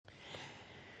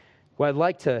Well, I'd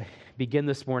like to begin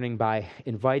this morning by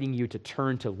inviting you to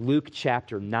turn to Luke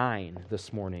chapter 9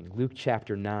 this morning. Luke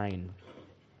chapter 9,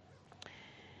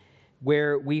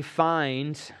 where we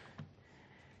find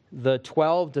the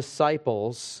 12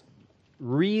 disciples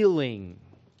reeling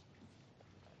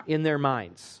in their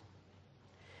minds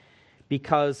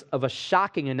because of a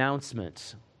shocking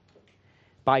announcement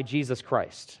by Jesus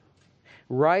Christ.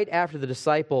 Right after the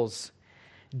disciples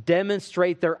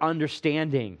demonstrate their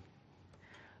understanding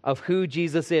of who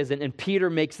Jesus is. And Peter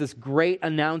makes this great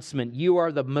announcement. You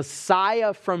are the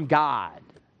Messiah from God.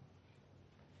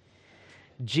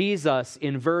 Jesus,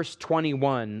 in verse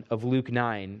 21 of Luke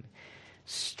 9,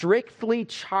 strictly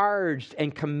charged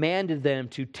and commanded them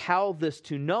to tell this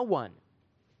to no one,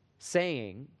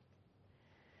 saying,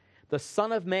 the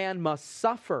Son of Man must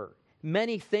suffer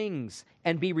many things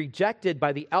and be rejected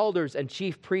by the elders and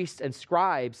chief priests and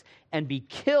scribes and be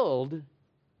killed,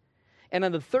 and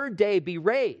on the third day be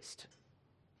raised.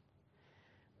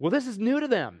 Well, this is new to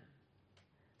them.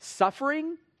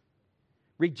 Suffering,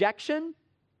 rejection,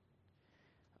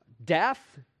 death.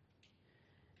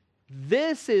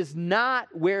 This is not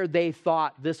where they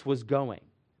thought this was going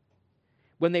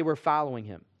when they were following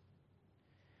him.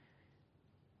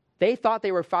 They thought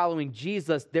they were following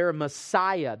Jesus, their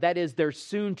Messiah, that is, their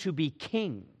soon-to-be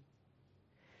king.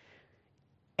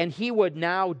 And he would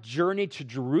now journey to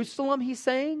Jerusalem, he's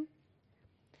saying,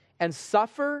 and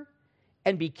suffer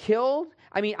and be killed.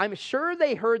 I mean, I'm sure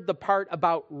they heard the part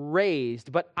about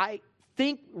raised, but I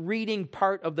think reading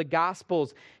part of the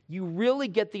Gospels, you really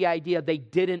get the idea they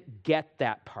didn't get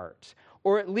that part.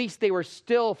 Or at least they were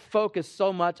still focused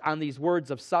so much on these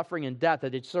words of suffering and death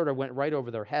that it sort of went right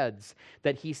over their heads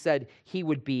that he said he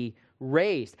would be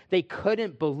raised. They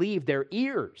couldn't believe their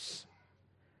ears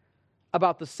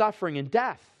about the suffering and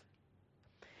death.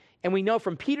 And we know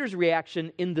from Peter's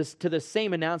reaction to the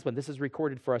same announcement, this is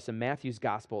recorded for us in Matthew's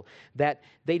gospel, that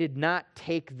they did not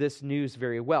take this news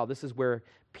very well. This is where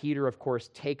Peter, of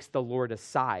course, takes the Lord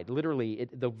aside. Literally,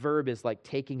 the verb is like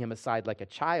taking him aside like a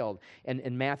child.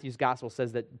 And Matthew's gospel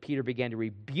says that Peter began to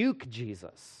rebuke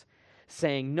Jesus,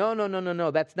 saying,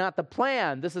 no, that's not the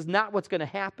plan. This is not what's going to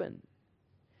happen.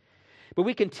 But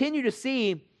we continue to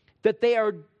see that they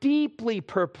are deeply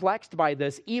perplexed by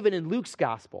this, even in Luke's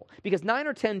gospel. Because 9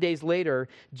 or 10 days later,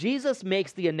 Jesus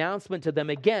makes the announcement to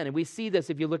them again. And we see this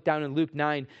if you look down in Luke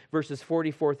 9, verses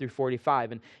 44 through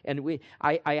 45.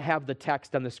 I have the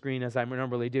text on the screen as I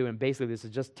normally do. And basically, this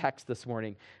is just text this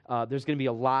morning. There's going to be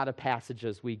a lot of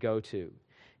passages we go to.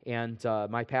 And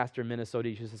my pastor in Minnesota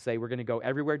used to say, we're going to go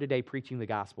everywhere today preaching the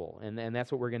gospel. And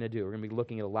that's what we're going to do. We're going to be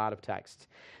looking at a lot of text.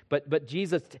 But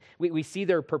Jesus, we see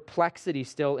their perplexity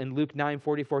still in Luke 9,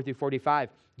 44 through 45.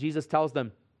 Jesus tells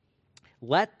them,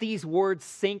 let these words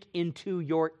sink into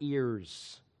your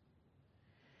ears.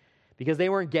 Because they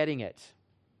weren't getting it.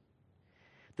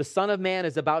 The Son of Man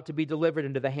is about to be delivered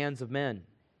into the hands of men.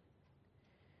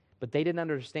 But they didn't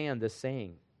understand this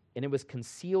saying. And it was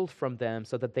concealed from them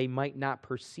so that they might not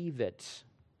perceive it.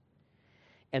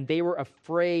 And they were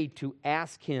afraid to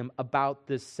ask him about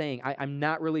this saying. I'm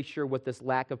not really sure what this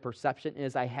lack of perception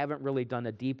is. I haven't really done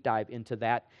a deep dive into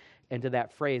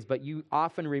that phrase. But you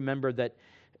often remember that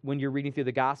when you're reading through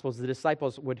the Gospels, the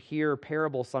disciples would hear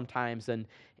parables sometimes,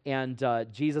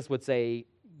 and Jesus would say,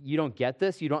 you don't get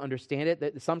this? You don't understand it?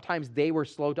 That sometimes they were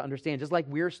slow to understand, just like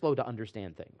we're slow to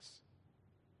understand things.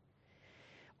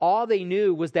 All they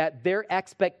knew was that their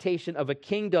expectation of a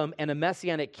kingdom and a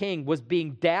messianic king was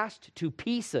being dashed to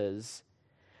pieces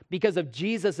because of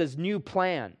Jesus' new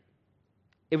plan.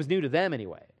 It was new to them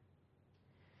anyway.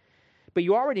 But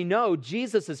you already know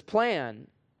Jesus' plan,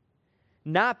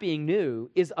 not being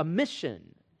new, is a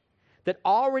mission that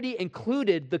already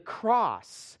included the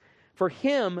cross. For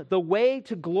him, the way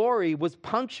to glory was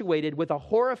punctuated with a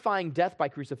horrifying death by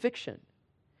crucifixion.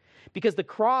 Because the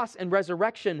cross and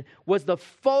resurrection was the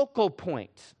focal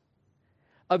point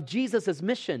of Jesus'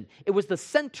 mission. It was the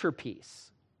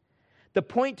centerpiece, the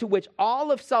point to which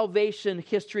all of salvation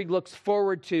history looks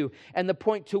forward to, and the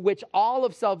point to which all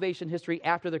of salvation history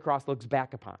after the cross looks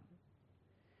back upon.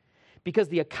 Because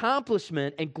the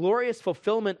accomplishment and glorious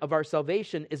fulfillment of our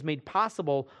salvation is made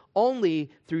possible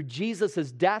only through Jesus'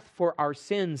 death for our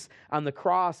sins on the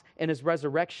cross and his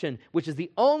resurrection, which is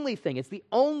the only thing, it's the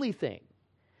only thing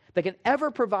that can ever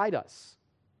provide us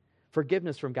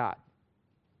forgiveness from God.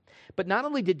 But not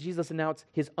only did Jesus announce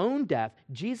his own death,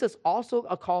 Jesus also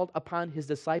called upon his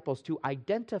disciples to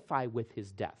identify with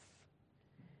his death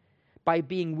by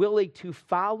being willing to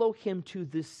follow him to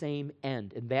the same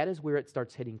end. And that is where it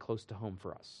starts hitting close to home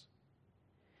for us.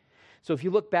 So if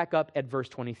you look back up at verse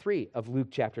 23 of Luke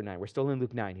chapter 9, we're still in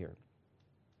Luke 9 here.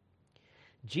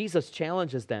 Jesus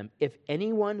challenges them, if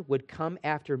anyone would come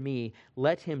after me,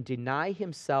 let him deny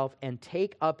himself and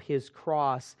take up his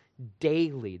cross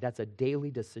daily. That's a daily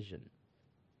decision.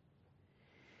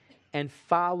 And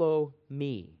follow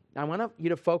me. Now, I want you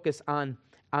to focus on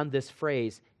this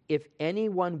phrase, if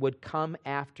anyone would come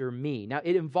after me. Now,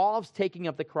 it involves taking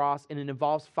up the cross and it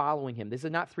involves following him. This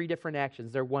is not three different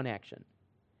actions. They're one action.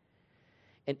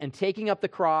 And taking up the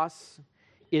cross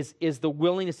is the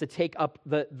willingness to take up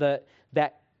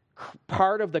that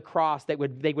part of the cross that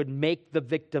they would make the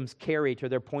victims carry to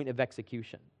their point of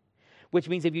execution. Which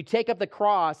means if you take up the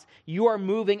cross, you are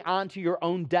moving on to your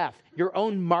own death, your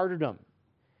own martyrdom.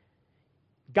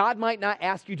 God might not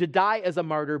ask you to die as a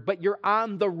martyr, but you're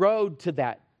on the road to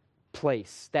that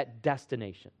place, that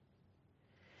destination.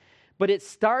 But it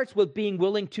starts with being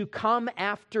willing to come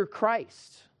after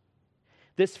Christ.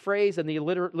 This phrase in the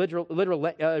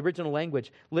original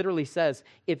language literally says,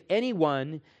 if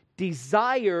anyone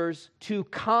desires to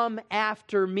come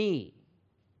after me,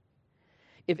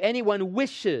 if anyone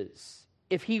wishes,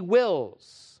 if he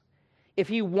wills, if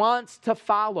he wants to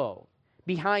follow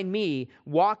behind me,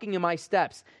 walking in my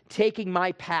steps, taking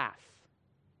my path.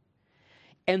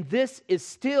 And this is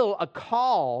still a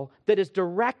call that is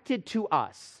directed to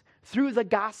us through the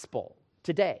gospel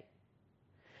today.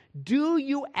 Do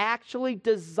you actually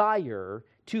desire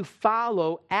to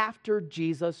follow after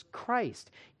Jesus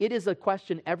Christ? It is a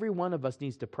question every one of us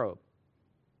needs to probe.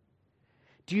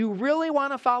 Do you really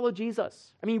want to follow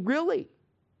Jesus? I mean, really?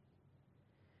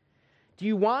 Do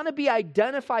you want to be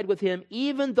identified with him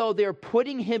even though they're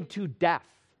putting him to death?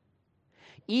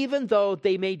 Even though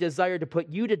they may desire to put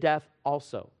you to death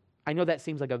also. I know that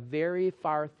seems like a very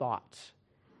far thought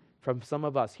from some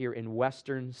of us here in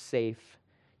Western, safe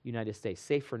United States.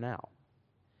 Safe for now.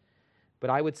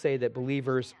 But I would say that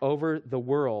believers over the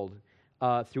world,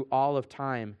 through all of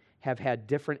time, have had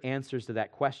different answers to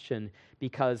that question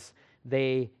because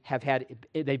they've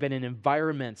been in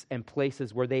environments and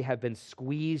places where they have been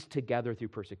squeezed together through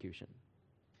persecution.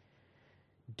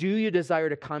 Do you desire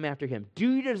to come after him? Do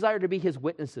you desire to be his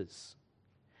witnesses?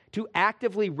 To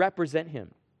actively represent him?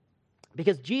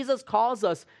 Because Jesus calls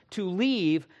us to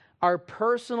leave our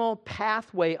personal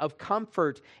pathway of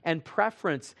comfort and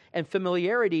preference and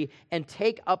familiarity and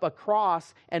take up a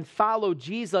cross and follow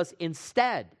Jesus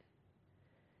instead.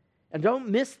 And don't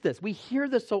miss this. We hear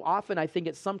this so often, I think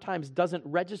it sometimes doesn't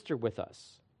register with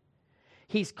us.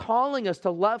 He's calling us to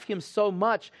love him so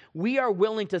much, we are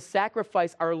willing to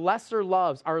sacrifice our lesser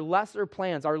loves, our lesser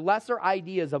plans, our lesser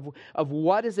ideas of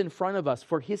what is in front of us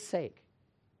for his sake.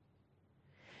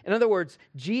 In other words,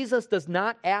 Jesus does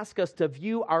not ask us to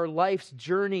view our life's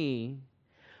journey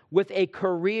with a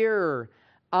career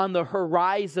on the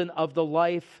horizon of the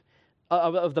life,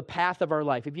 of the path of our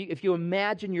life. If you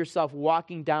imagine yourself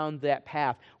walking down that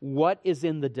path, what is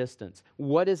in the distance?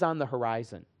 What is on the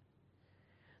horizon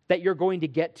that you're going to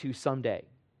get to someday?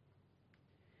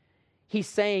 He's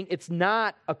saying it's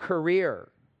not a career.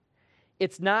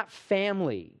 It's not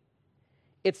family.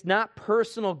 It's not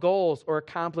personal goals or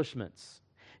accomplishments.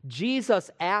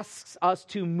 Jesus asks us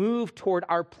to move toward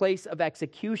our place of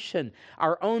execution,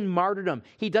 our own martyrdom.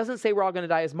 He doesn't say we're all going to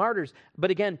die as martyrs, but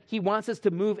again, he wants us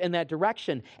to move in that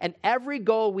direction. And every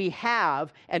goal we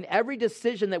have, and every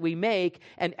decision that we make,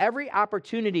 and every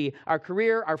opportunity, our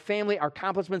career, our family, our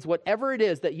accomplishments, whatever it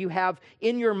is that you have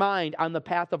in your mind on the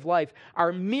path of life,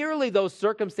 are merely those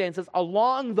circumstances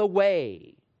along the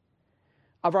way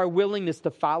of our willingness to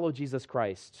follow Jesus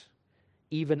Christ,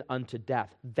 even unto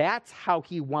death. That's how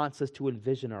he wants us to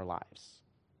envision our lives.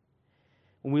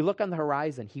 When we look on the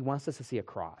horizon, he wants us to see a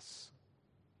cross.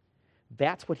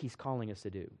 That's what he's calling us to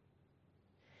do.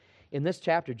 In this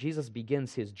chapter, Jesus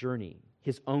begins his journey,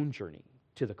 his own journey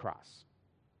to the cross.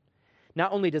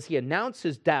 Not only does he announce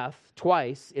his death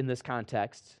twice in this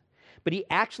context, but he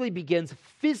actually begins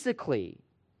physically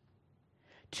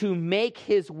to make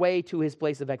his way to his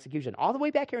place of execution, all the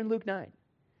way back here in Luke 9.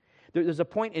 There's a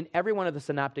point in every one of the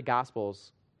synoptic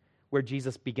gospels where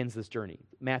Jesus begins this journey,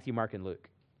 Matthew, Mark, and Luke.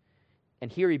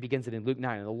 And here he begins it in Luke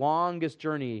 9. And the longest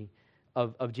journey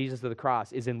of Jesus to the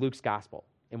cross is in Luke's gospel.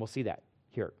 And we'll see that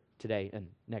here today and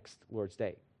next Lord's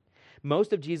Day.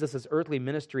 Most of Jesus' earthly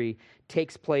ministry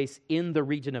takes place in the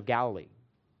region of Galilee,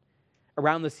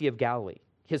 around the Sea of Galilee.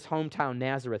 His hometown,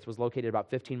 Nazareth, was located about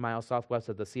 15 miles southwest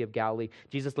of the Sea of Galilee.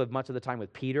 Jesus lived much of the time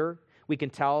with Peter. We can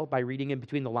tell by reading in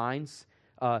between the lines.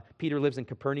 Peter lives in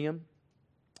Capernaum,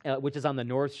 which is on the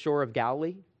north shore of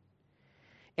Galilee.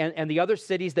 And the other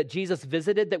cities that Jesus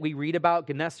visited that we read about,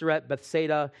 Gennesaret,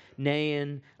 Bethsaida,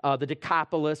 Nain, the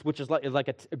Decapolis, which is like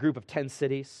a group of 10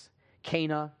 cities,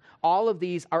 Cana, all of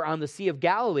these are on the Sea of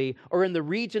Galilee or in the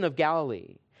region of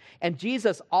Galilee. And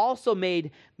Jesus also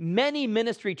made many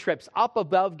ministry trips up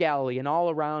above Galilee and all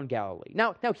around Galilee.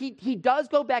 Now he does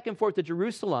go back and forth to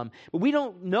Jerusalem, but we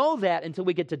don't know that until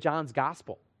we get to John's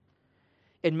gospel.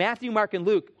 In Matthew, Mark, and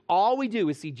Luke, all we do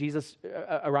is see Jesus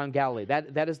around Galilee.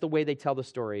 That is the way they tell the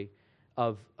story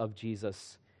of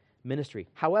Jesus' ministry.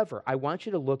 However, I want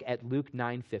you to look at Luke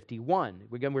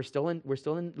 9:51. Again, we're still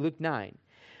in Luke 9.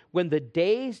 When the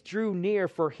days drew near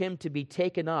for him to be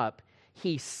taken up,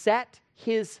 he set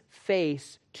his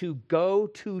face to go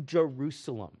to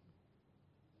Jerusalem.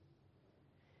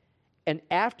 And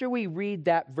after we read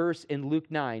that verse in Luke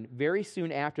 9, very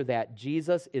soon after that,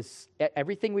 Jesus is,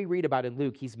 everything we read about in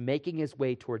Luke, he's making his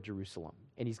way toward Jerusalem,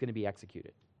 and he's going to be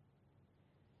executed.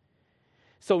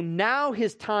 So now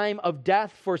his time of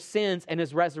death for sins and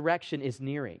his resurrection is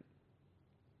nearing.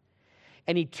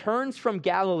 And he turns from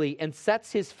Galilee and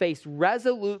sets his face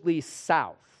resolutely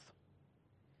south,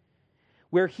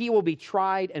 where he will be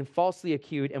tried and falsely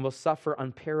accused and will suffer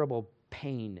unbearable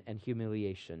pain and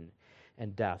humiliation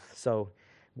and death. So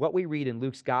what we read in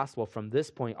Luke's gospel from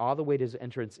this point all the way to his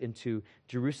entrance into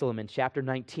Jerusalem in chapter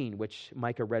 19, which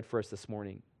Micah read for us this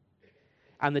morning,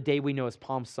 on the day we know as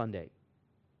Palm Sunday.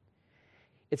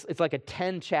 It's like a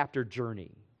 10-chapter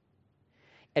journey.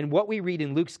 And what we read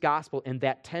in Luke's gospel in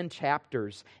that 10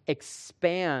 chapters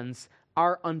expands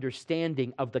our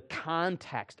understanding of the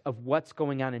context of what's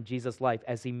going on in Jesus' life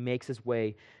as he makes his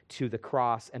way to the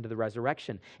cross and to the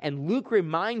resurrection. And Luke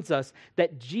reminds us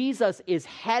that Jesus is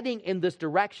heading in this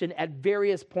direction at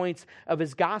various points of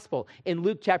his gospel. In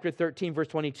Luke chapter 13, verse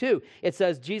 22, it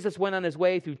says, Jesus went on his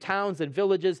way through towns and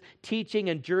villages, teaching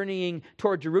and journeying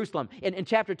toward Jerusalem. In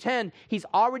chapter 10, he's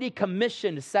already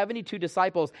commissioned 72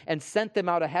 disciples and sent them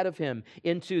out ahead of him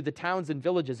into the towns and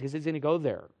villages because he's going to go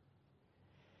there,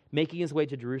 making his way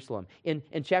to Jerusalem. In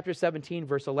chapter 17,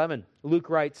 verse 11, Luke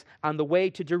writes, on the way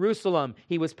to Jerusalem,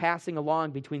 he was passing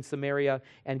along between Samaria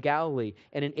and Galilee.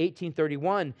 And in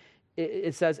 1831,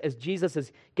 it says, as Jesus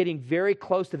is getting very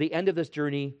close to the end of this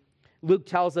journey, Luke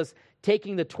tells us,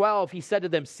 taking the 12, he said to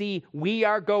them, see, we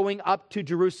are going up to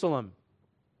Jerusalem,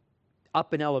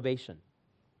 up in elevation.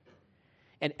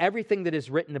 And everything that is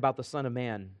written about the Son of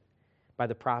Man by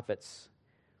the prophets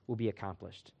will be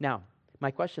accomplished. Now, my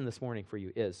question this morning for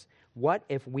you is, what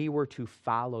if we were to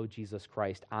follow Jesus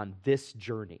Christ on this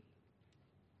journey?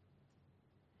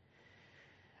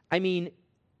 I mean,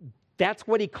 that's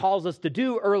what he calls us to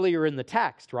do earlier in the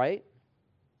text, right?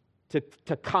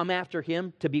 To come after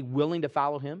him, to be willing to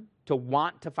follow him, to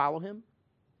want to follow him.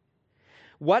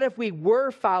 What if we were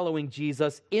following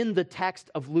Jesus in the text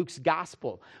of Luke's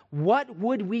gospel? What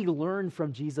would we learn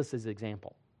from Jesus'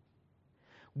 example?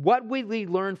 What would we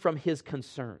learn from his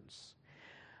concerns?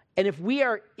 And if we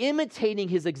are imitating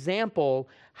his example,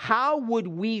 how would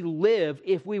we live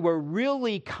if we were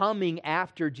really coming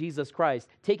after Jesus Christ,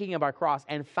 taking up our cross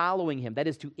and following him? That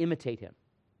is to imitate him.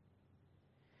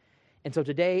 And so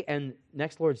today and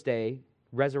next Lord's Day,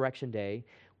 Resurrection Day,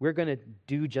 we're going to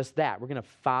do just that. We're going to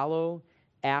follow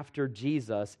after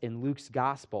Jesus in Luke's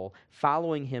gospel,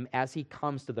 following him as he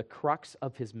comes to the crux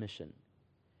of his mission,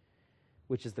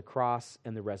 which is the cross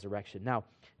and the resurrection. Now,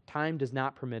 time does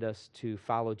not permit us to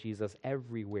follow Jesus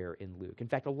everywhere in Luke. In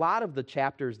fact, a lot of the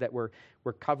chapters that we're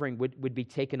covering would be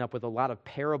taken up with a lot of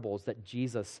parables that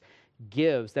Jesus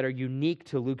gives that are unique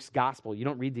to Luke's gospel. You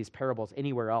don't read these parables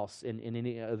anywhere else in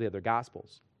any of the other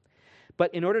gospels.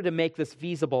 But in order to make this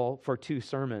feasible for 2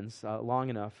 sermons, long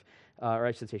enough, or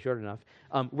I should say short enough,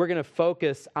 we're going to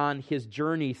focus on his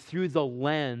journey through the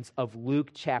lens of Luke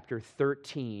chapter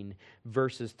 13,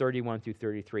 verses 31 through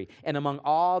 33. And among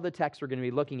all the texts we're going to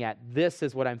be looking at, this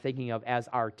is what I'm thinking of as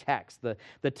our text,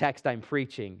 the text I'm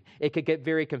preaching. It could get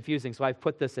very confusing, so I've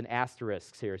put this in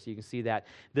asterisks here so you can see that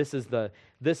this is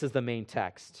the main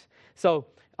text. So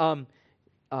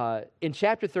in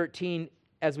chapter 13,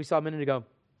 as we saw a minute ago,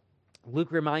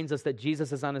 Luke reminds us that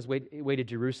Jesus is on his way to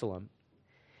Jerusalem.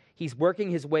 He's working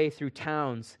his way through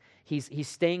towns. He's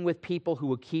staying with people who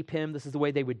will keep him. This is the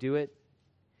way they would do it.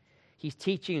 He's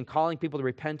teaching and calling people to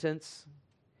repentance.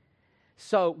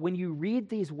 So when you read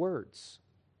these words,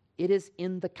 it is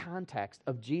in the context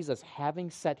of Jesus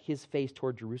having set his face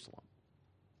toward Jerusalem.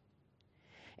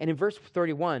 And in verse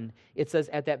 31, it says,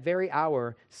 at that very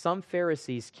hour, some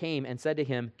Pharisees came and said to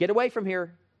him, get away from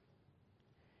here,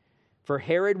 for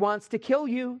Herod wants to kill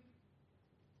you.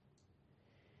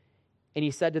 And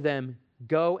he said to them,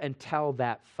 go and tell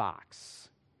that fox,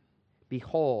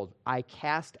 behold, I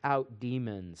cast out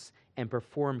demons and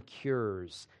perform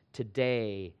cures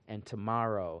today and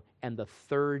tomorrow, and the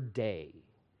 3rd day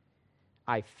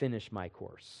I finish my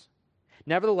course.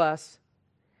 Nevertheless,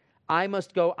 I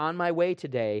must go on my way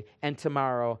today and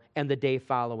tomorrow and the day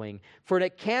following. For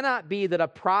it cannot be that a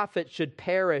prophet should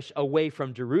perish away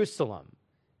from Jerusalem.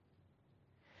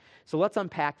 So let's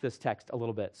unpack this text a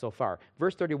little bit so far.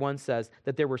 Verse 31 says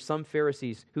that there were some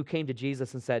Pharisees who came to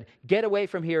Jesus and said, "Get away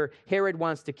from here. Herod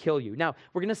wants to kill you." Now,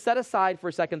 we're going to set aside for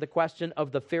a second the question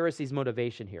of the Pharisees'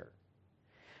 motivation here.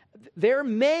 There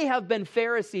may have been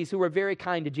Pharisees who were very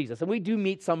kind to Jesus, and we do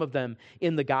meet some of them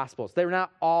in the Gospels. They're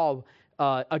not all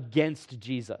against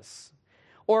Jesus.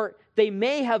 Or they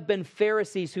may have been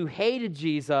Pharisees who hated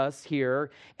Jesus here,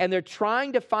 and they're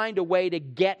trying to find a way to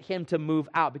get him to move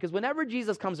out. Because whenever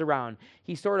Jesus comes around,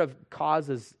 he sort of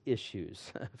causes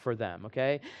issues for them,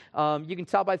 okay? You can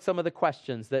tell by some of the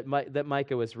questions that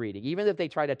Micah was reading. Even if they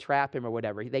try to trap him or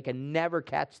whatever, they can never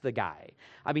catch the guy.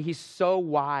 I mean, he's so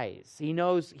wise. He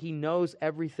knows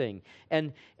everything.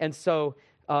 And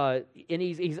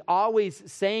he's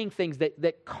always saying things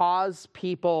that cause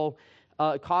people...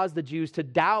 caused the Jews to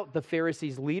doubt the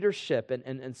Pharisees' leadership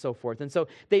and so forth. And so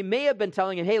they may have been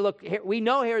telling him, "Hey, look, we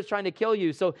know Herod's trying to kill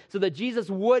you," so that Jesus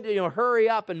would hurry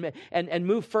up and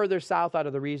move further south out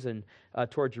of the region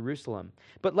toward Jerusalem.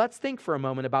 But let's think for a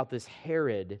moment about this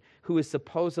Herod, who is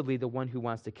supposedly the one who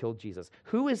wants to kill Jesus.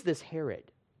 Who is this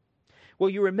Herod? Well,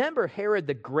 you remember Herod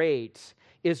the Great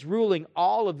is ruling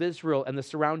all of Israel and the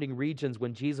surrounding regions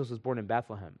when Jesus was born in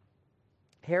Bethlehem.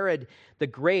 Herod the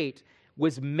Great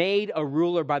was made a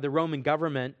ruler by the Roman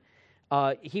government.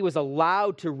 He was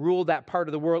allowed to rule that part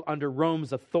of the world under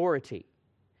Rome's authority.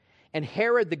 And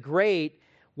Herod the Great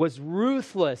was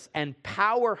ruthless and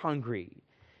power hungry.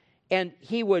 And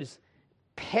he was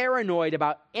paranoid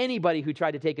about anybody who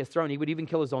tried to take his throne. He would even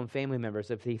kill his own family members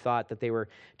if he thought that they were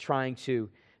trying to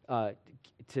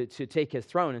take his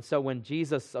throne. And so when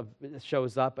Jesus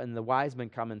shows up and the wise men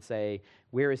come and say,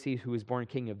 "Where is he who was born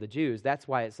King of the Jews?" That's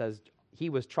why it says he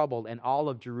was troubled and all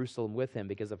of Jerusalem with him,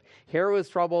 because if Herod was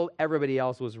troubled, everybody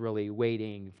else was really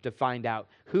waiting to find out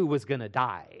who was going to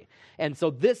die. And so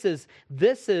this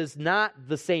is not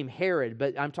the same Herod,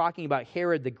 but I'm talking about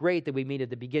Herod the Great that we meet at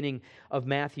the beginning of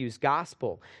Matthew's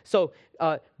gospel. So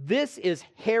this is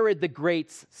Herod the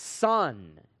Great's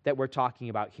son that we're talking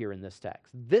about here in this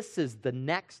text. This is the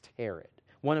next Herod,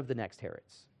 one of the next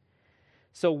Herods.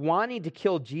 So wanting to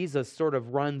kill Jesus sort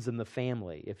of runs in the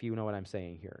family, if you know what I'm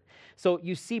saying here. So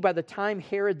you see, by the time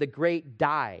Herod the Great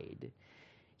died,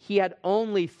 he had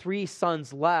only 3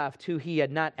 sons left who he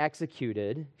had not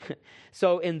executed.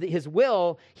 So in his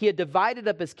will, he had divided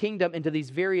up his kingdom into these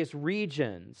various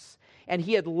regions, and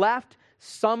he had left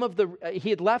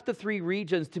the 3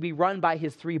 regions to be run by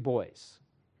his 3 boys.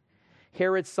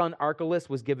 Herod's son Archelaus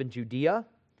was given Judea,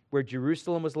 where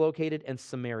Jerusalem was located, and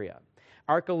Samaria.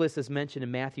 Archelaus is mentioned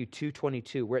in Matthew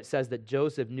 2:22, where it says that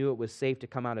Joseph knew it was safe to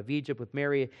come out of Egypt with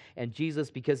Mary and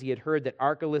Jesus because he had heard that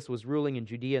Archelaus was ruling in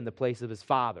Judea in the place of his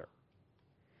father.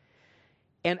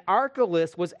 And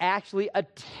Archelaus was actually a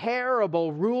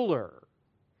terrible ruler.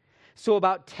 So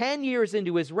about 10 years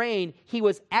into his reign, he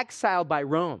was exiled by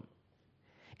Rome.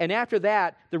 And after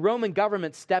that, the Roman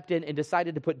government stepped in and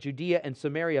decided to put Judea and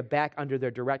Samaria back under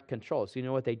their direct control. So you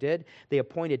know what they did? They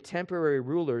appointed temporary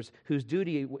rulers whose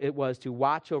duty it was to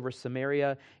watch over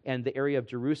Samaria and the area of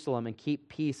Jerusalem and keep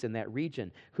peace in that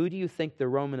region. Who do you think the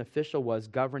Roman official was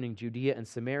governing Judea and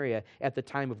Samaria at the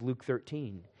time of Luke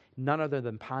 13? None other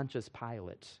than Pontius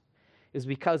Pilate. It was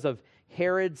because of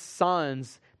Herod's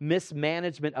son's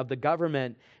mismanagement of the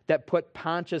government that put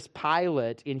Pontius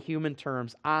Pilate, in human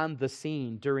terms, on the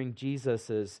scene during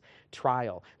Jesus'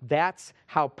 trial. That's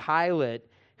how Pilate,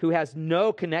 who has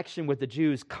no connection with the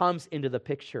Jews, comes into the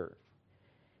picture.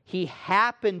 He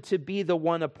happened to be the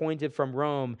one appointed from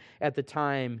Rome at the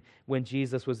time when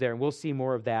Jesus was there. And we'll see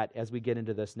more of that as we get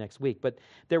into this next week. But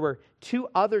there were 2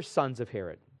 other sons of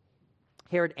Herod,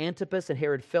 Herod Antipas and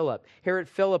Herod Philip. Herod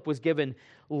Philip was given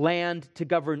land to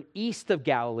govern east of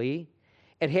Galilee,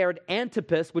 and Herod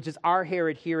Antipas, which is our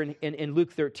Herod here in Luke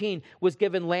 13, was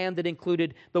given land that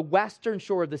included the western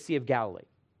shore of the Sea of Galilee.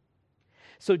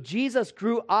 So Jesus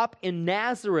grew up in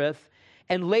Nazareth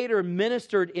and later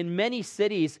ministered in many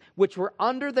cities which were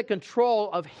under the control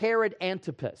of Herod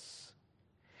Antipas.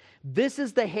 This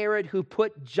is the Herod who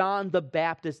put John the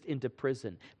Baptist into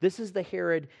prison. This is the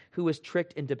Herod who was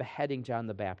tricked into beheading John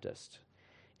the Baptist.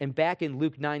 And back in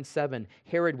Luke 9:7,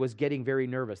 Herod was getting very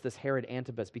nervous, this Herod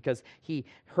Antipas, because he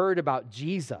heard about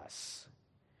Jesus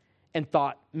and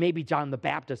thought maybe John the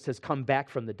Baptist has come back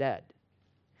from the dead.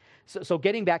 So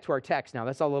getting back to our text now,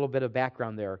 that's a little bit of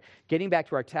background there. Getting back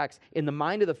to our text, in the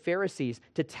mind of the Pharisees,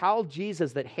 to tell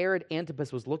Jesus that Herod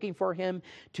Antipas was looking for him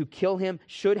to kill him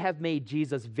should have made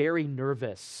Jesus very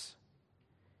nervous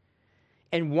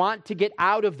and want to get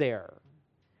out of there,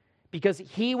 because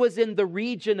he was in the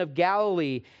region of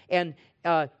Galilee, and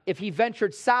if he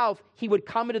ventured south, he would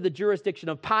come into the jurisdiction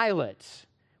of Pilate,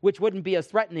 which wouldn't be as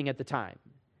threatening at the time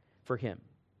for him.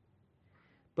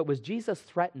 But was Jesus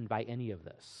threatened by any of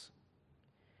this?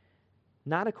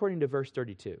 Not according to verse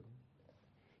 32.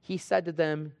 He said to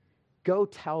them, "Go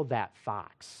tell that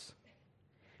fox,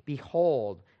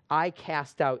 behold, I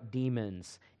cast out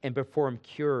demons and perform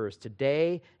cures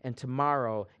today and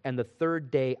tomorrow, and the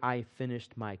third day I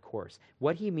finished my course."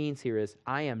 What he means here is,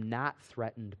 I am not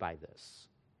threatened by this.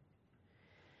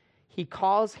 He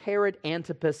calls Herod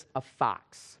Antipas a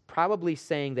fox, probably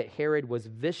saying that Herod was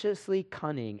viciously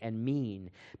cunning and mean,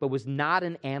 but was not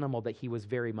an animal that he was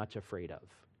very much afraid of.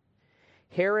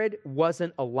 Herod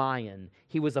wasn't a lion.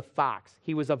 He was a fox.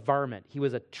 He was a varmint. He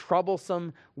was a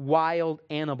troublesome, wild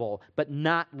animal, but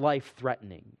not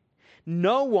life-threatening.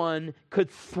 No one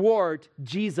could thwart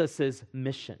Jesus'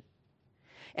 mission.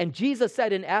 And Jesus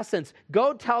said, in essence,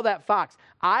 go tell that fox,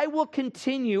 I will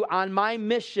continue on my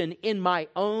mission in my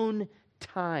own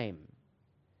time.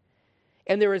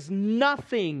 And there is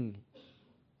nothing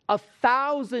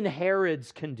 1,000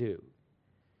 Herods can do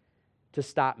to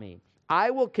stop me.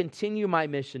 I will continue my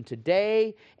mission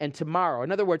today and tomorrow.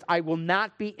 In other words, I will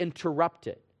not be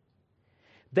interrupted.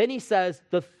 Then he says,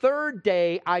 the third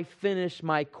day I finish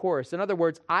my course. In other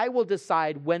words, I will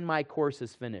decide when my course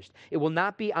is finished. It will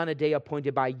not be on a day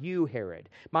appointed by you, Herod.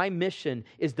 My mission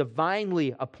is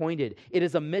divinely appointed. It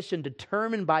is a mission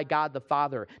determined by God the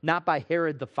Father, not by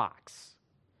Herod the fox.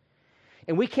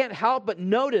 And we can't help but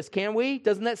notice, can we?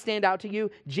 Doesn't that stand out to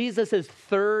you? Jesus'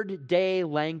 third day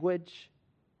language.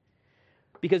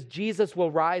 Because Jesus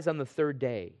will rise on the third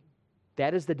day.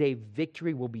 That is the day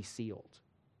victory will be sealed.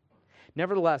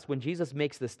 Nevertheless, when Jesus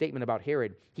makes this statement about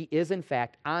Herod, he is in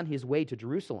fact on his way to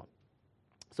Jerusalem.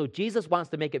 So Jesus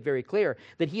wants to make it very clear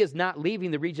that he is not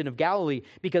leaving the region of Galilee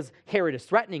because Herod is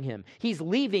threatening him. He's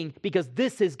leaving because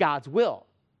this is God's will.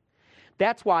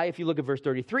 That's why, if you look at verse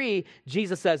 33,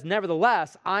 Jesus says,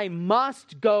 nevertheless, I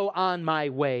must go on my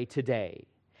way today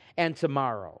and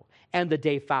tomorrow and the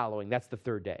day following. That's the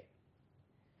third day.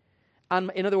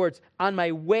 In other words, on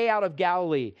my way out of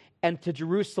Galilee and to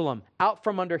Jerusalem, out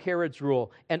from under Herod's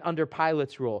rule and under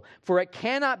Pilate's rule. For it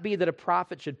cannot be that a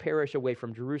prophet should perish away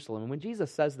from Jerusalem. And when Jesus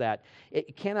says that,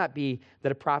 it cannot be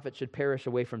that a prophet should perish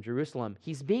away from Jerusalem.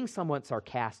 He's being somewhat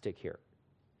sarcastic here.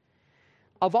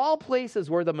 Of all places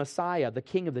where the Messiah, the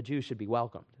King of the Jews, should be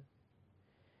welcomed,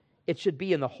 it should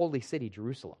be in the holy city,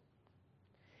 Jerusalem.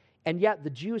 And yet the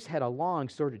Jews had a long,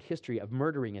 sordid history of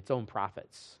murdering its own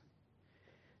prophets,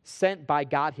 sent by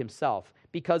God himself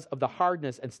because of the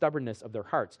hardness and stubbornness of their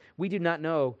hearts. We do not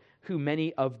know who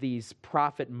many of these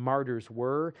prophet martyrs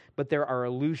were, but there are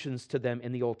allusions to them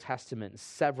in the Old Testament,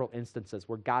 several instances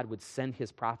where God would send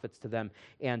his prophets to them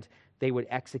and they would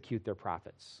execute their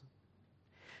prophets.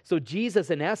 So Jesus,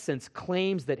 in essence,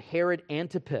 claims that Herod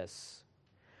Antipas,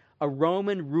 a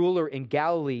Roman ruler in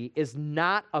Galilee, is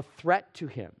not a threat to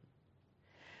him.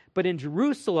 But in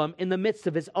Jerusalem, in the midst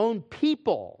of his own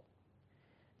people,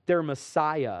 their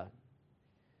Messiah,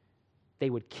 they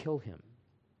would kill him.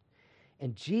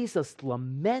 And Jesus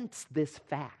laments this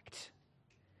fact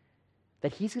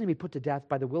that he's going to be put to death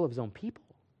by the will of his own people.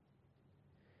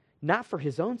 Not for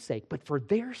his own sake, but for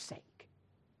their sake.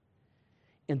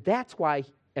 And that's why,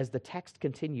 as the text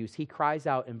continues, he cries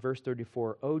out in verse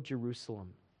 34, O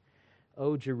Jerusalem,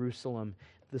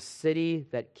 the city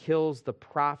that kills the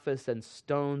prophets and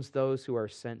stones those who are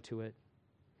sent to it.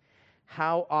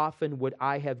 How often would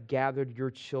I have gathered your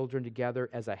children together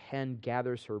as a hen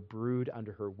gathers her brood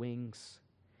under her wings,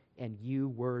 and you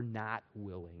were not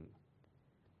willing.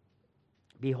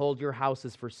 Behold, your house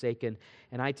is forsaken,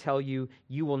 and I tell you,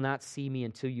 you will not see me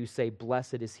until you say,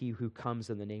 blessed is he who comes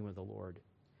in the name of the Lord.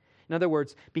 In other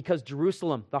words, because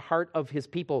Jerusalem, the heart of his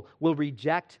people, will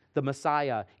reject the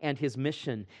Messiah and his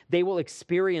mission, they will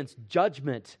experience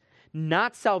judgment,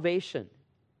 not salvation.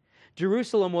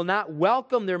 Jerusalem will not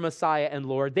welcome their Messiah and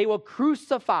Lord. They will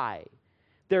crucify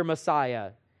their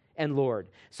Messiah and Lord.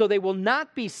 So they will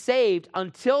not be saved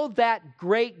until that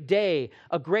great day,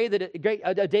 a day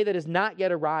that has not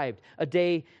yet arrived, a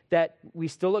day that we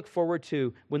still look forward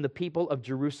to when the people of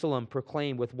Jerusalem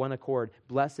proclaim with one accord,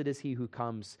 blessed is he who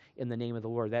comes in the name of the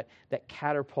Lord. That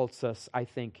catapults us, I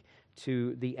think,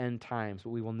 to the end times,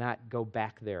 but we will not go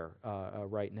back there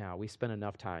right now. We spent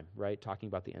enough time, right, talking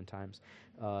about the end times.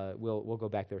 We'll go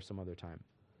back there some other time.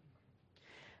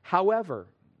 However,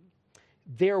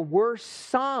 there were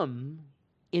some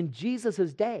in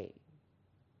Jesus' day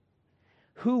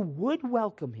who would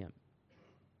welcome him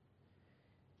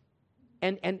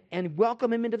and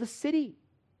welcome him into the city.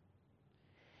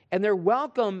 And their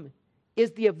welcome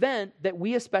is the event that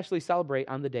we especially celebrate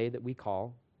on the day that we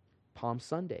call Palm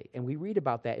Sunday. And we read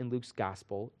about that in Luke's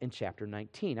Gospel in chapter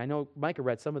 19. I know Micah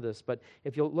read some of this, but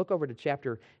if you'll look over to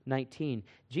chapter 19,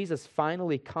 Jesus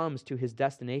finally comes to his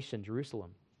destination,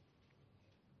 Jerusalem.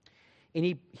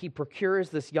 And he procures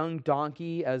this young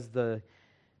donkey, as the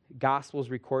Gospels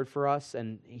record for us,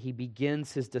 and he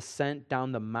begins his descent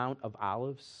down the Mount of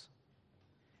Olives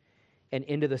and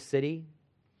into the city.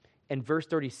 And verse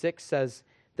 36 says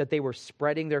that they were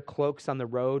spreading their cloaks on the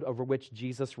road over which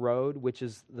Jesus rode, which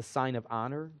is the sign of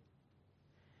honor.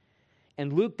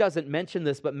 And Luke doesn't mention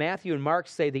this, but Matthew and Mark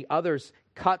say the others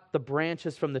cut the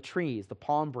branches from the trees, the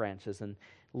palm branches, and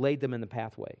laid them in the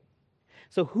pathway.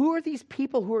 So who are these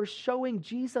people who are showing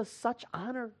Jesus such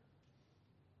honor?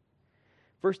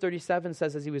 Verse 37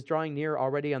 says, as he was drawing near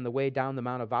already on the way down the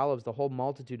Mount of Olives, the whole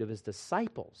multitude of his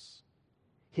disciples,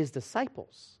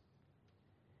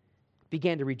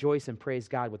 began to rejoice and praise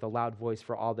God with a loud voice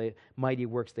for all the mighty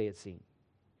works they had seen.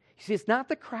 You see, it's not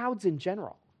the crowds in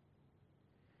general,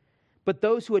 but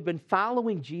those who had been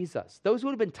following Jesus, those who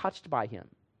had been touched by him,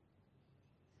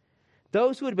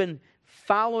 those who had been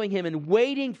following him and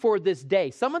waiting for this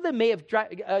day. Some of them may have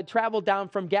traveled down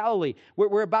from Galilee.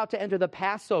 We're about to enter the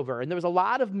Passover, and there was a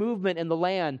lot of movement in the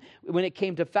land when it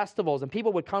came to festivals, and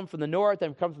people would come from the north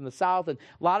and come from the south, and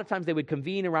a lot of times they would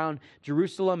convene around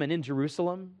Jerusalem and in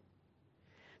Jerusalem.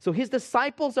 So his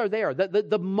disciples are there,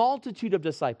 the multitude of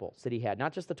disciples that he had,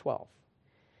 not just the 12.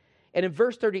 And in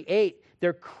verse 38,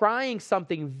 they're crying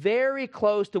something very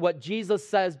close to what Jesus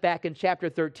says back in chapter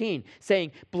 13,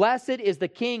 saying, "Blessed is the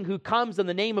King who comes in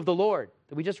the name of the Lord,"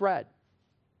 that we just read.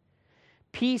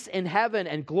 Peace in heaven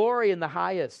and glory in the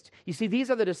highest. You see,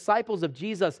 these are the disciples of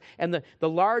Jesus, and the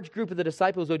large group of the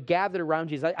disciples who had gathered around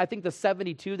Jesus. I think the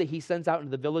 72 that he sends out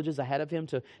into the villages ahead of him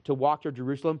to walk to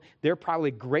Jerusalem, they're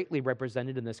probably greatly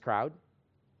represented in this crowd.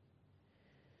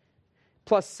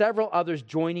 Plus several others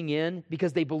joining in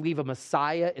because they believe a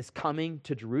Messiah is coming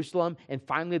to Jerusalem, and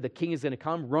finally the king is going to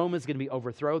come. Rome is going to be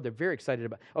overthrown. They're very excited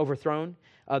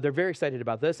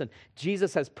about this, and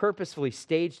Jesus has purposefully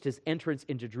staged his entrance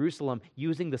into Jerusalem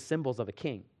using the symbols of a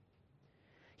king.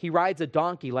 He rides a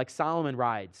donkey like Solomon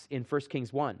rides in 1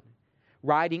 Kings 1,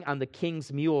 riding on the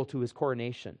king's mule to his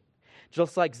coronation.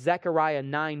 Just like Zechariah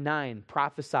 9:9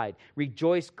 prophesied,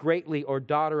 "Rejoice greatly, O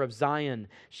daughter of Zion.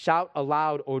 Shout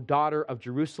aloud, O daughter of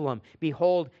Jerusalem.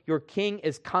 Behold, your king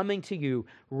is coming to you.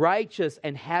 Righteous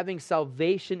and having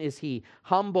salvation is he,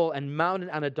 humble and mounted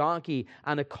on a donkey,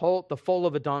 on a colt, the foal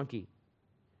of a donkey."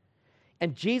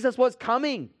 And Jesus was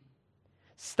coming,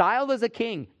 styled as a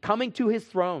king, coming to his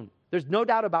throne. There's no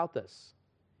doubt about this.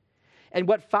 And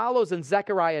what follows in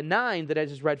Zechariah 9 that I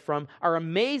just read from are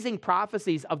amazing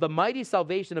prophecies of the mighty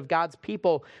salvation of God's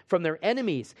people from their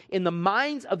enemies. In the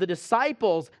minds of the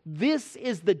disciples, this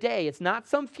is the day. It's not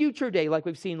some future day like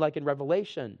we've seen like in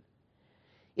Revelation.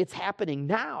 It's happening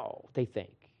now, they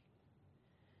think.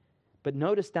 But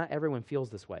notice not everyone feels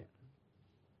this way.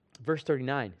 Verse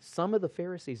 39, some of the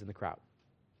Pharisees in the crowd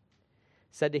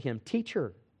said to him,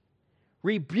 "Teacher,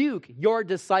 rebuke your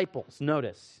disciples."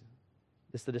 Notice,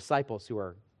 it's the disciples who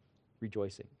are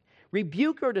rejoicing.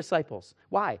 Rebuke your disciples.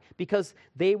 Why? Because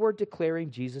they were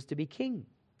declaring Jesus to be king.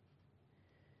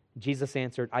 Jesus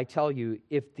answered, "I tell you,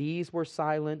 if these were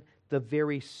silent, the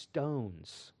very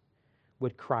stones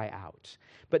would cry out."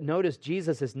 But notice,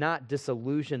 Jesus is not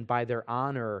disillusioned by their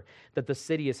honor that the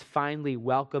city is finally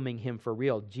welcoming him for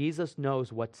real. Jesus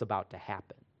knows what's about to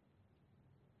happen.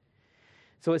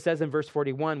 So it says in verse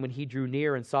 41, when he drew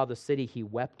near and saw the city, he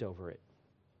wept over it,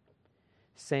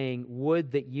 saying,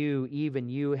 "Would that you, even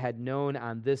you, had known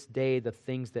on this day the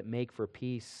things that make for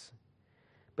peace.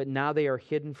 But now they are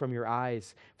hidden from your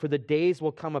eyes. For the days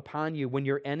will come upon you when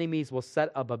your enemies will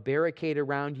set up a barricade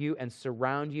around you and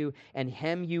surround you and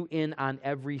hem you in on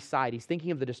every side." He's thinking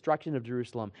of the destruction of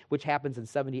Jerusalem, which happens in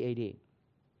 70 AD.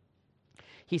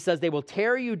 He says, "They will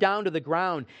tear you down to the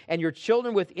ground and your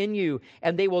children within you,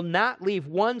 and they will not leave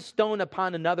one stone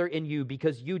upon another in you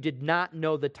because you did not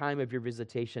know the time of your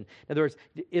visitation." In other words,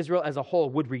 Israel as a whole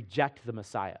would reject the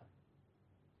Messiah.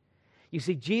 You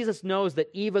see, Jesus knows that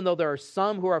even though there are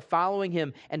some who are following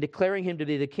him and declaring him to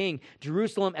be the king,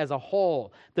 Jerusalem as a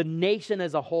whole, the nation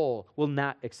as a whole, will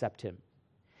not accept him.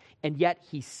 And yet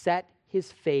he set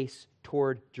his face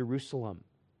toward Jerusalem.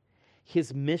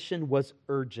 His mission was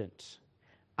urgent.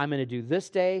 I'm going to do this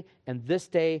day,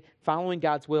 following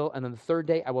God's will, and on the third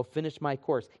day, I will finish my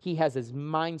course. He has his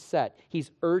mind set.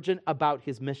 He's urgent about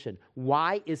his mission.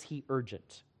 Why is he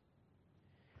urgent?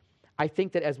 I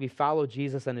think that as we follow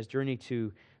Jesus on his journey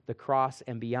to the cross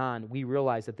and beyond, we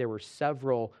realize that there were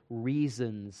several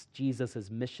reasons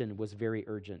Jesus' mission was very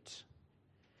urgent.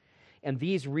 And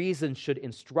these reasons should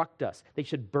instruct us. They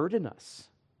should burden us.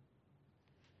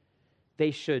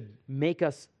 They should make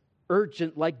us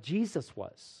urgent like Jesus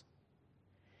was.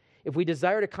 If we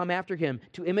desire to come after him,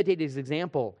 to imitate his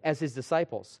example as his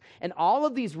disciples. And all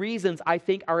of these reasons, I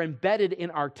think, are embedded in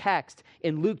our text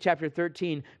in Luke chapter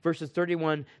 13, verses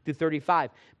 31 through 35.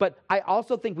 But I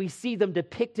also think we see them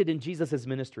depicted in Jesus'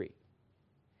 ministry.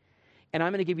 And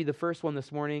I'm going to give you the first one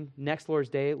this morning. Next Lord's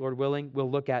Day, Lord willing, we'll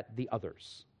look at the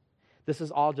others. This is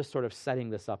all just sort of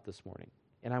setting this up this morning.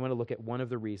 And I want to look at one of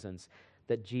the reasons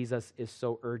that Jesus is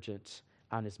so urgent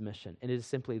on his mission. And it is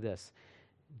simply this.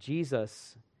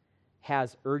 Jesus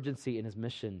has urgency in his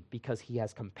mission because he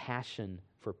has compassion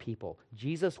for people.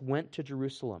 Jesus went to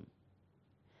Jerusalem.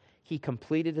 He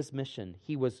completed his mission.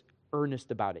 He was earnest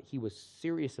about it. He was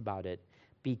serious about it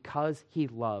because he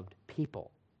loved people.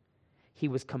 He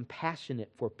was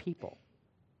compassionate for people.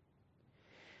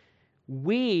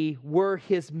 We were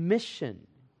his mission.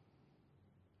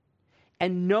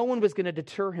 And no one was going to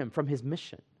deter him from his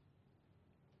mission.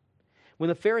 When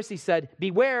the Pharisees said,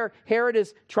 beware, Herod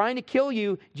is trying to kill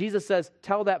you, Jesus says,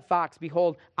 tell that fox,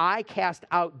 behold, I cast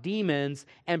out demons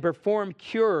and perform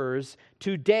cures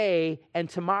today and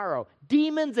tomorrow.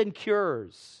 Demons and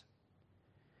cures.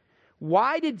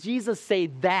 Why did Jesus say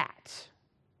that?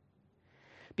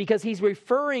 Because he's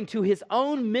referring to his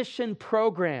own mission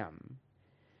program,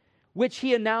 which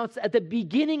he announced at the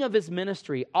beginning of his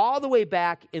ministry, all the way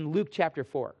back in Luke chapter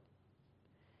 4.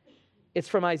 It's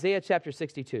from Isaiah chapter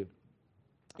 62.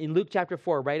 In Luke chapter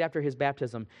 4, right after his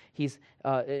baptism, he's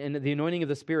in the anointing of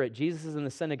the Spirit. Jesus is in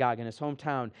the synagogue in his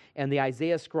hometown, and the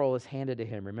Isaiah scroll is handed to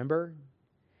him, remember?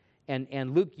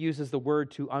 And Luke uses the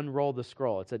word to unroll the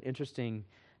scroll. It's an interesting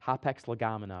hapax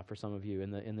legomena for some of you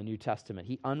in the New Testament.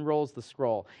 He unrolls the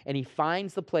scroll, and he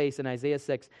finds the place in Isaiah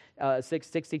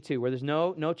 6:62 where there's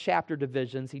no chapter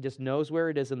divisions. He just knows where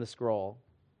it is in the scroll.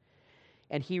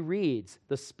 And he reads,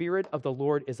 the Spirit of the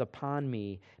Lord is upon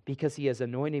me because he has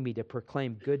anointed me to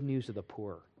proclaim good news to the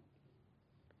poor.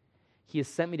 He has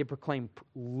sent me to proclaim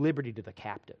liberty to the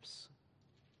captives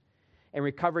and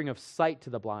recovering of sight to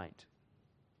the blind,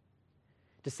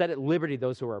 to set at liberty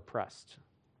those who are oppressed,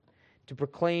 to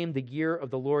proclaim the year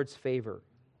of the Lord's favor.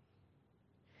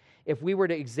 If we were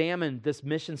to examine this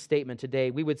mission statement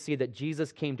today, we would see that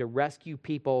Jesus came to rescue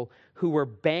people who were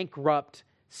bankrupt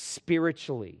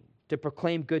spiritually, to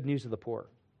proclaim good news to the poor.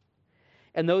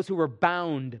 And those who were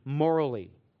bound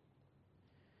morally,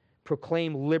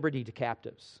 proclaim liberty to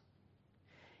captives.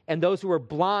 And those who were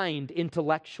blind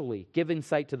intellectually, giving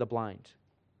sight to the blind.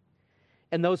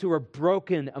 And those who were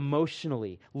broken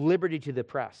emotionally, liberty to the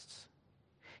oppressed.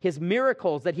 His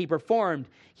miracles that he performed,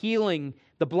 healing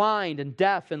the blind and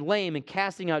deaf and lame and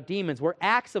casting out demons, were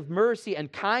acts of mercy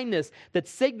and kindness that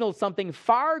signaled something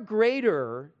far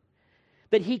greater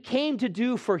that he came to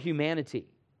do for humanity.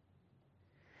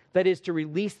 That is, to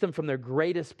release them from their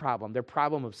greatest problem, their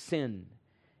problem of sin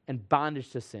and bondage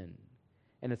to sin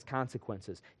and its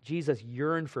consequences. Jesus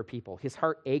yearned for people. His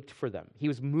heart ached for them. He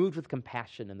was moved with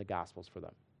compassion in the Gospels for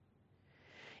them.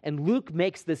 And Luke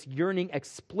makes this yearning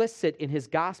explicit in his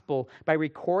gospel by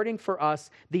recording for us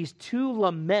these two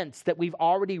laments that we've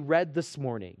already read this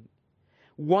morning.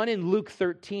 One in Luke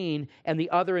 13 and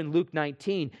the other in Luke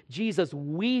 19. Jesus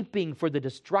weeping for the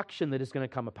destruction that is going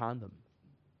to come upon them.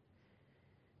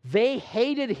 They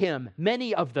hated him,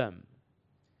 many of them.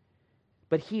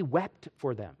 But he wept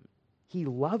for them. He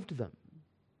loved them.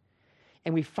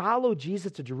 And we follow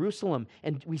Jesus to Jerusalem,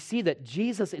 and we see that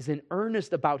Jesus is in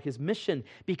earnest about his mission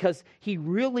because he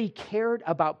really cared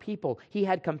about people. He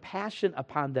had compassion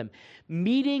upon them.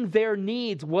 Meeting their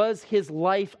needs was his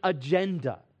life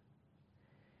agenda.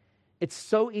 It's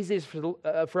so easy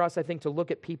for us, I think, to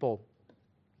look at people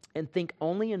and think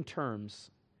only in terms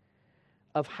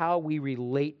of how we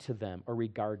relate to them or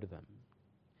regard to them.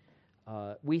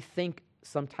 We think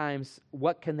sometimes,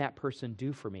 what can that person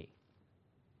do for me?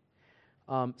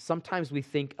 Sometimes we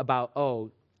think about,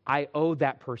 I owe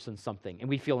that person something, and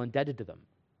we feel indebted to them.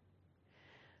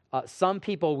 Some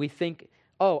people, we think,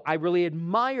 I really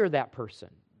admire that person.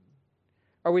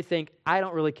 Or we think, I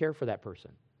don't really care for that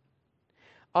person.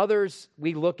 Others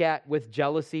we look at with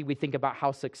jealousy. We think about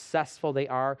how successful they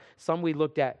are. Some we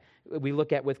look at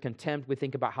with contempt. We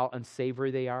think about how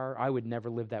unsavory they are. I would never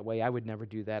live that way. I would never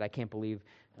do that. I can't believe,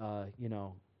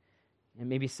 And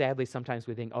maybe sadly, sometimes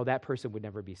we think, that person would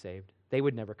never be saved. They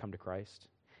would never come to Christ.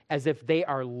 As if they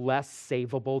are less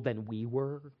savable than we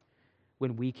were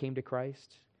when we came to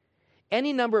Christ.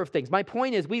 Any number of things. My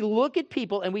point is, we look at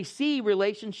people and we see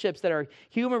relationships that are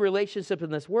human relationships in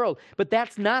this world, but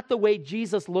that's not the way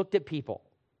Jesus looked at people.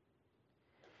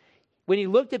 When he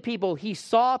looked at people, he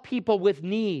saw people with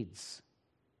needs,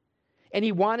 and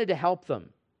he wanted to help them.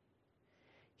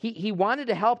 He wanted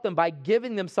to help them by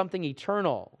giving them something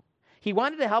eternal. He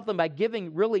wanted to help them by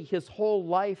giving really his whole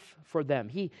life for them.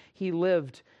 He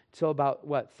lived till about,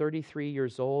 33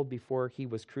 years old before he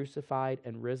was crucified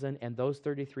and risen, and those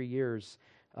 33 years,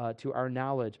 to our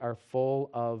knowledge, are full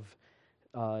of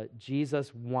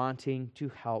Jesus wanting to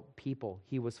help people.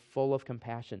 He was full of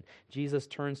compassion. Jesus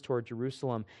turns toward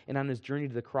Jerusalem, and on his journey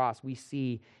to the cross, we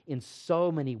see in so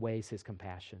many ways his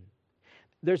compassion.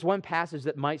 There's one passage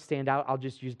that might stand out, I'll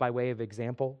just use by way of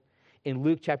example. In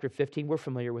Luke chapter 15, we're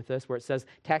familiar with this, where it says,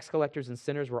 tax collectors and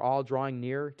sinners were all drawing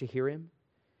near to hear him.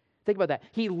 Think about that.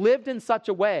 He lived in such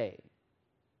a way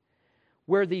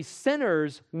where these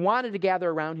sinners wanted to gather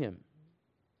around him.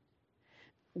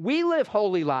 We live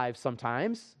holy lives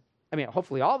sometimes. I mean,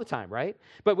 hopefully all the time, right?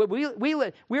 But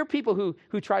we're people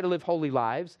who try to live holy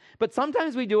lives, but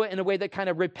sometimes we do it in a way that kind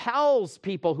of repels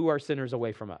people who are sinners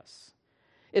away from us.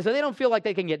 And so they don't feel like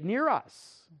they can get near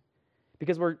us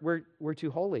because we're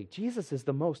too holy. Jesus is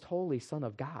the most holy Son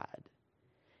of God.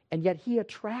 And yet he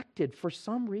attracted, for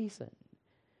some reason,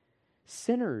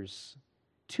 sinners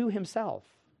to himself.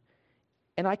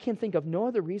 And I can think of no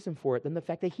other reason for it than the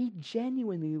fact that he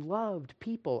genuinely loved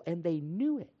people, and they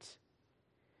knew it.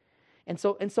 And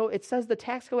so it says the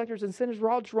tax collectors and sinners were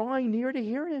all drawing near to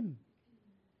hear him.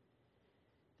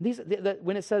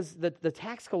 When it says that the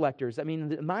tax collectors, I mean, in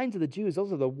the minds of the Jews,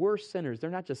 those are the worst sinners. They're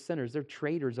not just sinners, they're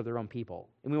traitors of their own people.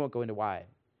 And we won't go into why.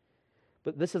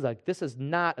 But this is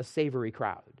not a savory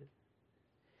crowd.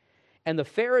 And the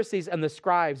Pharisees and the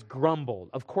scribes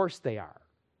grumbled. Of course they are.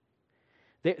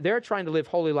 They're trying to live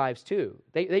holy lives too.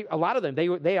 A lot of them,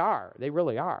 they are. They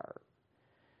really are.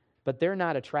 But they're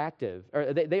not attractive,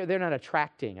 or they're not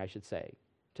attracting, I should say,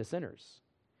 to sinners.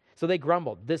 So they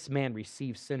grumbled. This man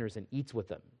receives sinners and eats with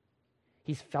them.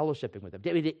 He's fellowshipping with them.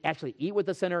 Did he actually eat with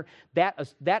the sinner?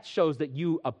 That shows that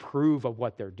you approve of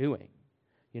what they're doing.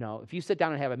 You know, if you sit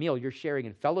down and have a meal, you're sharing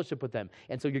in fellowship with them,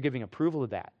 and so you're giving approval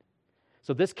of that.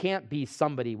 So this can't be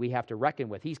somebody we have to reckon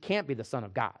with. He can't be the Son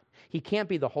of God. He can't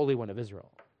be the Holy One of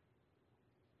Israel.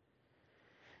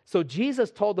 So Jesus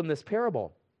told them this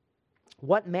parable.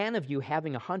 What man of you,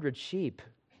 having 100 sheep,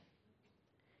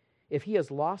 if he has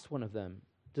lost one of them,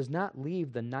 does not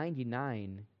leave the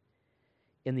 99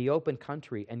 in the open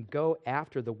country and go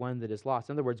after the one that is lost?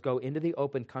 In other words, go into the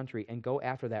open country and go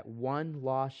after that one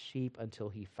lost sheep until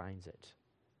he finds it.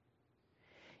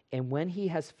 And when he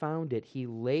has found it, he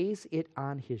lays it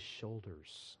on his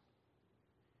shoulders,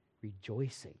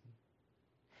 rejoicing.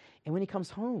 And when he comes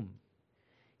home,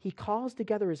 he calls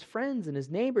together his friends and his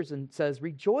neighbors and says,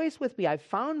 rejoice with me, I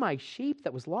found my sheep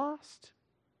that was lost.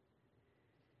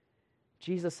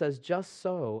 Jesus says, just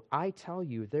so, I tell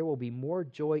you, there will be more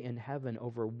joy in heaven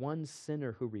over one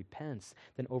sinner who repents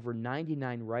than over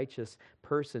 99 righteous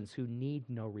persons who need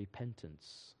no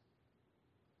repentance.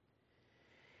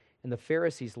 And the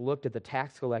Pharisees looked at the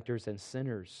tax collectors and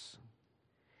sinners,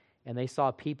 and they saw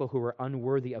people who were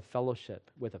unworthy of fellowship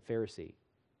with a Pharisee.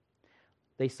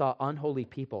 They saw unholy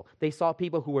people. They saw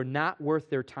people who were not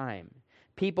worth their time,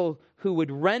 people who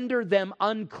would render them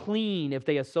unclean if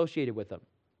they associated with them.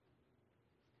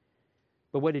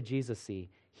 But what did Jesus see?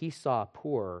 He saw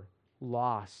poor,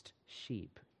 lost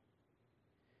sheep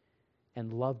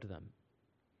and loved them,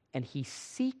 and he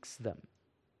seeks them.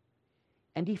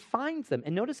 And he finds them.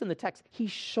 And notice in the text, he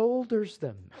shoulders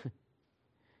them.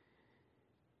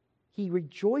 He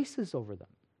rejoices over them.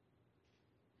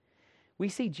 We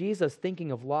see Jesus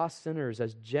thinking of lost sinners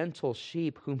as gentle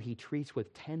sheep whom he treats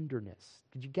with tenderness.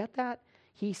 Did you get that?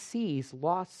 He sees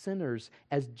lost sinners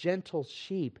as gentle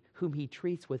sheep whom he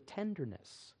treats with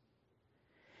tenderness.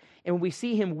 And when we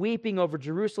see him weeping over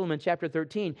Jerusalem in chapter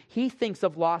 13, he thinks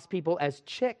of lost people as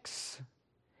chicks,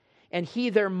 and he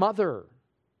their mother.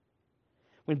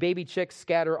 When baby chicks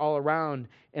scatter all around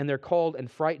and they're cold and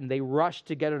frightened, they rush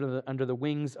to get under the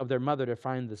wings of their mother to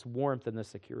find this warmth and this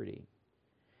security.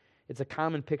 It's a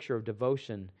common picture of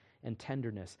devotion and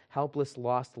tenderness. Helpless,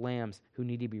 lost lambs who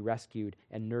need to be rescued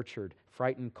and nurtured.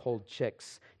 Frightened, cold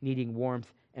chicks needing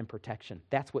warmth and protection.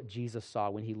 That's what Jesus saw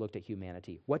when he looked at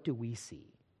humanity. What do we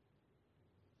see?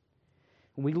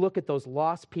 When we look at those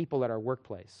lost people at our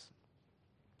workplace,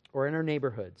 or in our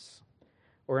neighborhoods,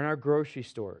 or in our grocery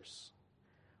stores,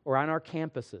 or on our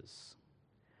campuses,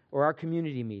 or our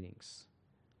community meetings,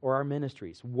 or our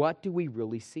ministries, what do we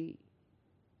really see?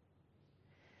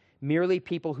 Merely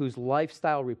people whose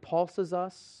lifestyle repulses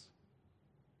us?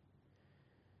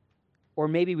 Or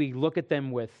maybe we look at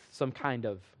them with some kind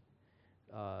of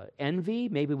envy.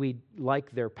 Maybe we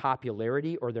like their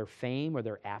popularity or their fame or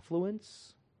their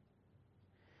affluence.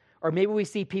 Or maybe we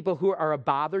see people who are a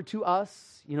bother to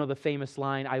us. You know, the famous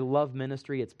line, I love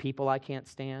ministry, it's people I can't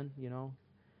stand, you know.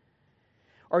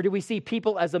 Or do we see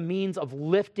people as a means of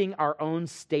lifting our own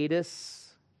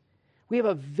status? We have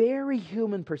a very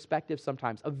human perspective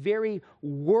sometimes, a very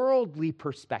worldly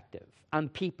perspective on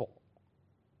people.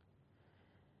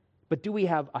 But do we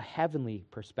have a heavenly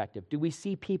perspective? Do we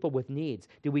see people with needs?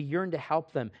 Do we yearn to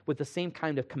help them with the same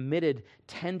kind of committed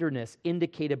tenderness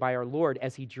indicated by our Lord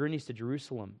as he journeys to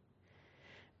Jerusalem?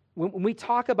 When we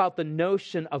talk about the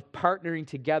notion of partnering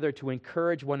together to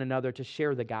encourage one another to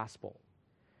share the gospel,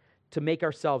 to make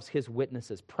ourselves his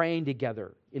witnesses, praying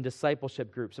together in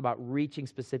discipleship groups about reaching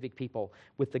specific people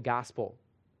with the gospel,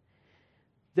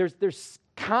 there's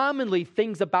commonly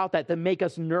things about that make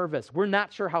us nervous. We're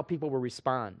not sure how people will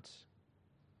respond.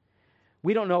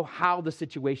 We don't know how the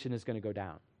situation is going to go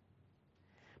down.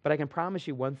 But I can promise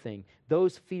you one thing,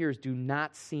 those fears do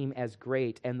not seem as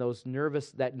great, and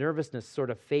that nervousness sort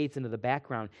of fades into the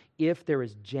background if there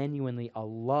is genuinely a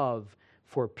love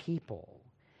for people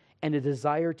and a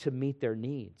desire to meet their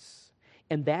needs.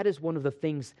 And that is one of the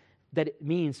things that it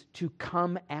means to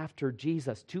come after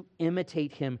Jesus, to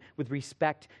imitate him with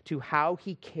respect to how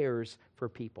he cares for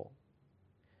people.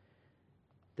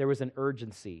 There was an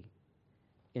urgency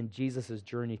in Jesus'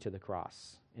 journey to the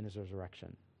cross in his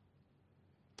resurrection.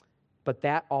 But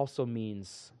that also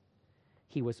means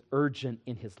he was urgent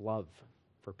in his love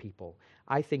for people.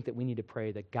 I think that we need to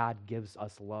pray that God gives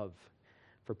us love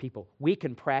for people. We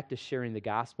can practice sharing the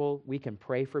gospel. We can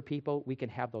pray for people. We can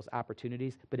have those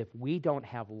opportunities. But if we don't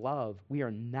have love, we are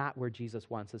not where Jesus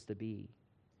wants us to be.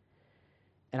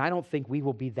 And I don't think we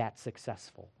will be that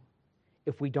successful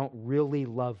if we don't really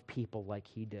love people like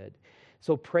he did.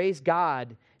 So praise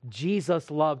God,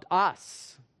 Jesus loved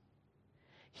us.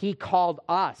 He called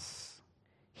us.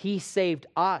 He saved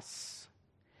us.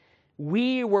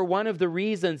 We were one of the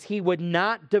reasons he would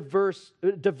not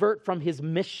divert from his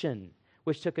mission,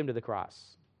 which took him to the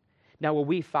cross. Now, will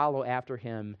we follow after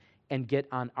him and get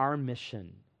on our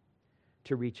mission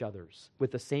to reach others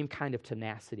with the same kind of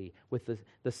tenacity, with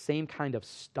the same kind of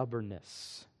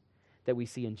stubbornness that we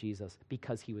see in Jesus,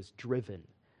 because he was driven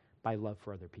by love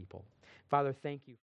for other people? Father, thank you.